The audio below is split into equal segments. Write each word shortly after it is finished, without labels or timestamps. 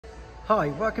Hi,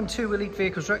 welcome to Elite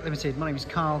Vehicles Direct Limited. My name is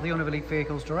Carl, the owner of Elite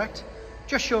Vehicles Direct.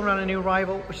 Just showing around a new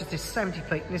arrival, which is this 70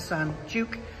 plate Nissan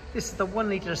Juke. This is the 1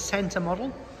 litre centre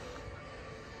model.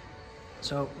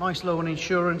 So nice low on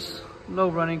insurance, low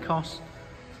running costs.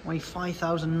 Only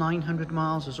 5,900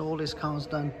 miles is all this car's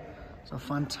done. So a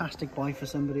fantastic buy for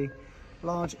somebody.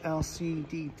 Large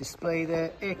LCD display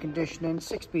there, air conditioning,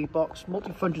 6-speed box,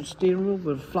 multi-function steering wheel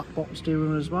with a flat bottom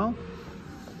steering wheel as well.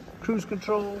 Cruise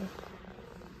control,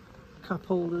 cup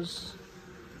holders,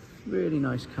 really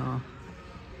nice car.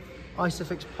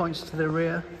 Isofix points to the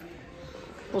rear.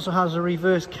 Also has a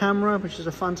reverse camera, which is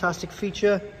a fantastic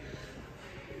feature.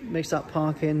 Makes that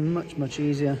parking much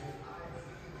easier.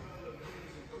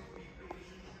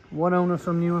 One owner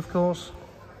from new, of course.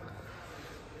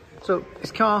 So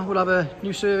this car will have a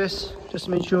new service just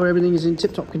to make sure everything is in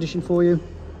tip-top condition for you.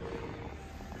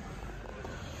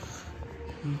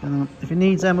 If it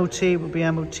needs MOT, it will be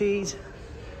MOT'd.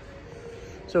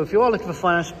 So if you are looking for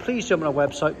finance, please jump on our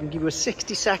website. We can give you a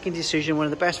 60-second decision, one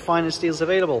of the best finance deals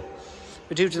available.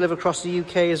 We do deliver across the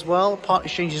UK as well. Part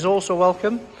exchange is also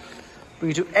welcome.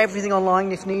 We can do everything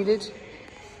online if needed.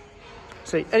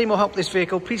 So any more help with this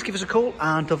vehicle, please give us a call,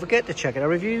 and don't forget to check out our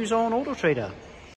reviews on Auto Trader.